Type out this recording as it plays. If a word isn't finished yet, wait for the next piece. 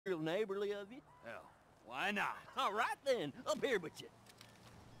neighborly of you. Hell, why not? All right then, up here with you.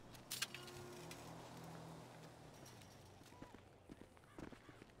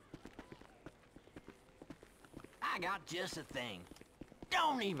 I got just a thing.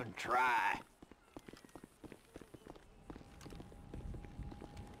 Don't even try.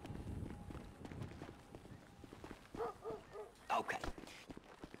 Okay.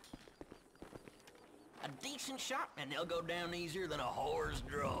 A decent shot, and they'll go down easier than a whore's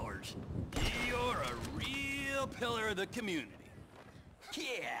drawers. You're a real pillar of the community.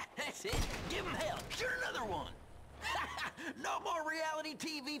 Yeah, that's it. Give 'em hell. Shoot another one. No more reality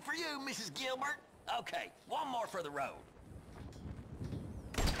TV for you, Mrs. Gilbert. Okay, one more for the road.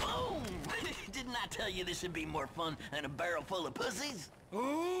 Boom! Didn't I tell you this would be more fun than a barrel full of pussies?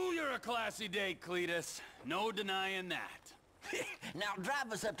 Ooh, you're a classy date, Cletus. No denying that. Now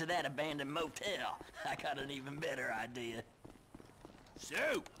drive us up to that abandoned motel. I got an even better idea.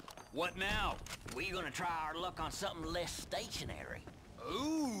 So, what now? We're gonna try our luck on something less stationary.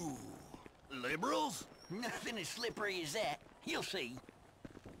 Ooh, liberals? Nothing as slippery as that. You'll see.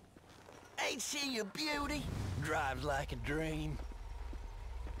 Ain't she a beauty? Drives like a dream.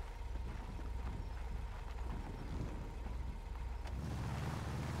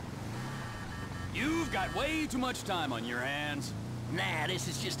 You've got way too much time on your hands. Nah, this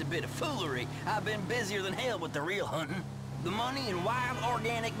is just a bit of foolery. I've been busier than hell with the real hunting. The money in wild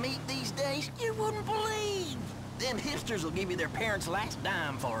organic meat these days, you wouldn't believe. Them hipsters will give you their parents' last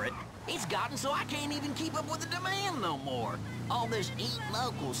dime for it. It's gotten so I can't even keep up with the demand no more. All this eat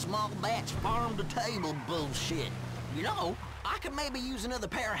local, small batch, farm-to-table bullshit. You know, I could maybe use another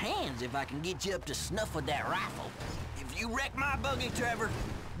pair of hands if I can get you up to snuff with that rifle. If you wreck my buggy, Trevor,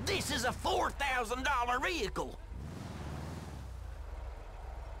 this is a $4,000 vehicle.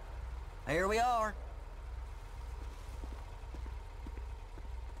 Here we are.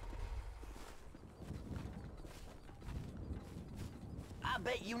 I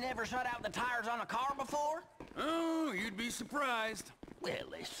bet you never shut out the tires on a car before? Oh, you'd be surprised. Well,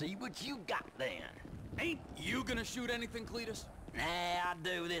 let's see what you got then. Ain't you gonna shoot anything, Cletus? Nah, I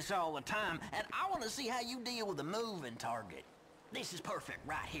do this all the time, and I want to see how you deal with a moving target. This is perfect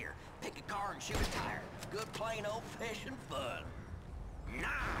right here. Pick a car and shoot a tire. Good plain old-fashioned fun.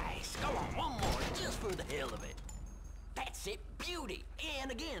 Nice! Go on, one more, just for the hell of it. That's it, beauty.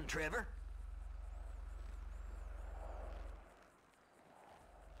 And again, Trevor.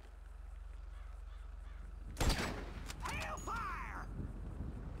 Hellfire!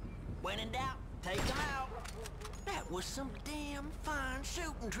 When in doubt, take them out. That was some damn fine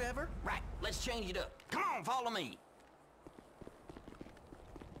shooting, Trevor. Right, let's change it up. Come on, follow me.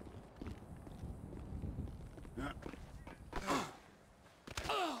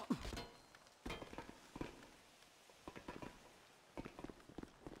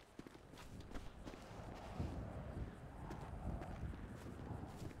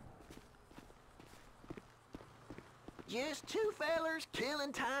 Just two fellers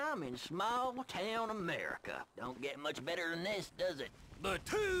killing time in small-town America. Don't get much better than this, does it? The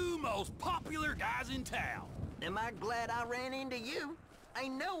two most popular guys in town. Am I glad I ran into you?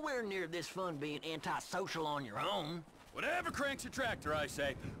 Ain't nowhere near this fun being antisocial on your own. Whatever cranks your tractor, I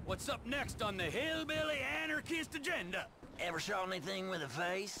say. What's up next on the hillbilly anarchist agenda? Ever shot anything with a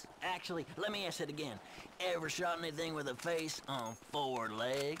face? Actually, let me ask it again. Ever shot anything with a face on 4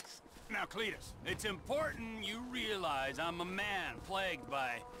 legs? Now, Cletus, it's important you realize I'm a man plagued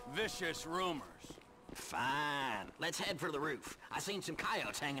by vicious rumors. Fine. Let's head for the roof. I seen some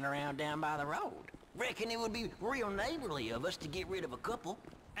coyotes hanging around down by the road. Reckon it would be real neighborly of us to get rid of a couple.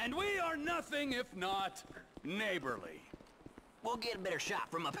 And we are nothing if not neighborly. We'll get a better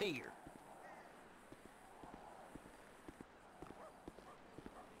shot from up here.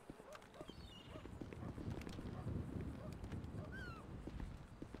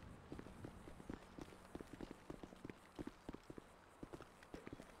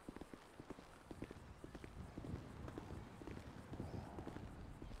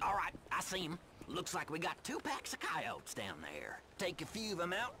 All right, I see him. Looks like we got 2 packs of coyotes down there. Take a few of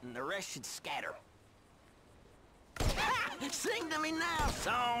them out, and the rest should scatter. Ha! Sing to me now,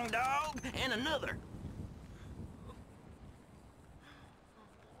 song dog, and another.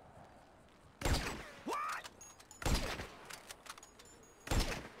 What?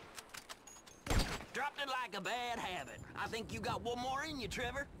 Dropped it like a bad habit. I think you got one more in you,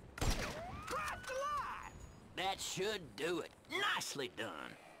 Trevor. Christ alive! That should do it. Nicely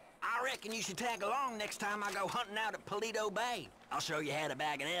done. I reckon you should tag along next time I go hunting out at Paleto Bay. I'll show you how to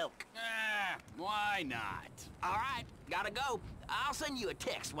bag an elk. Why not? All right, gotta go. I'll send you a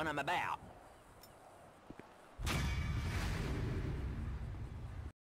text when I'm about.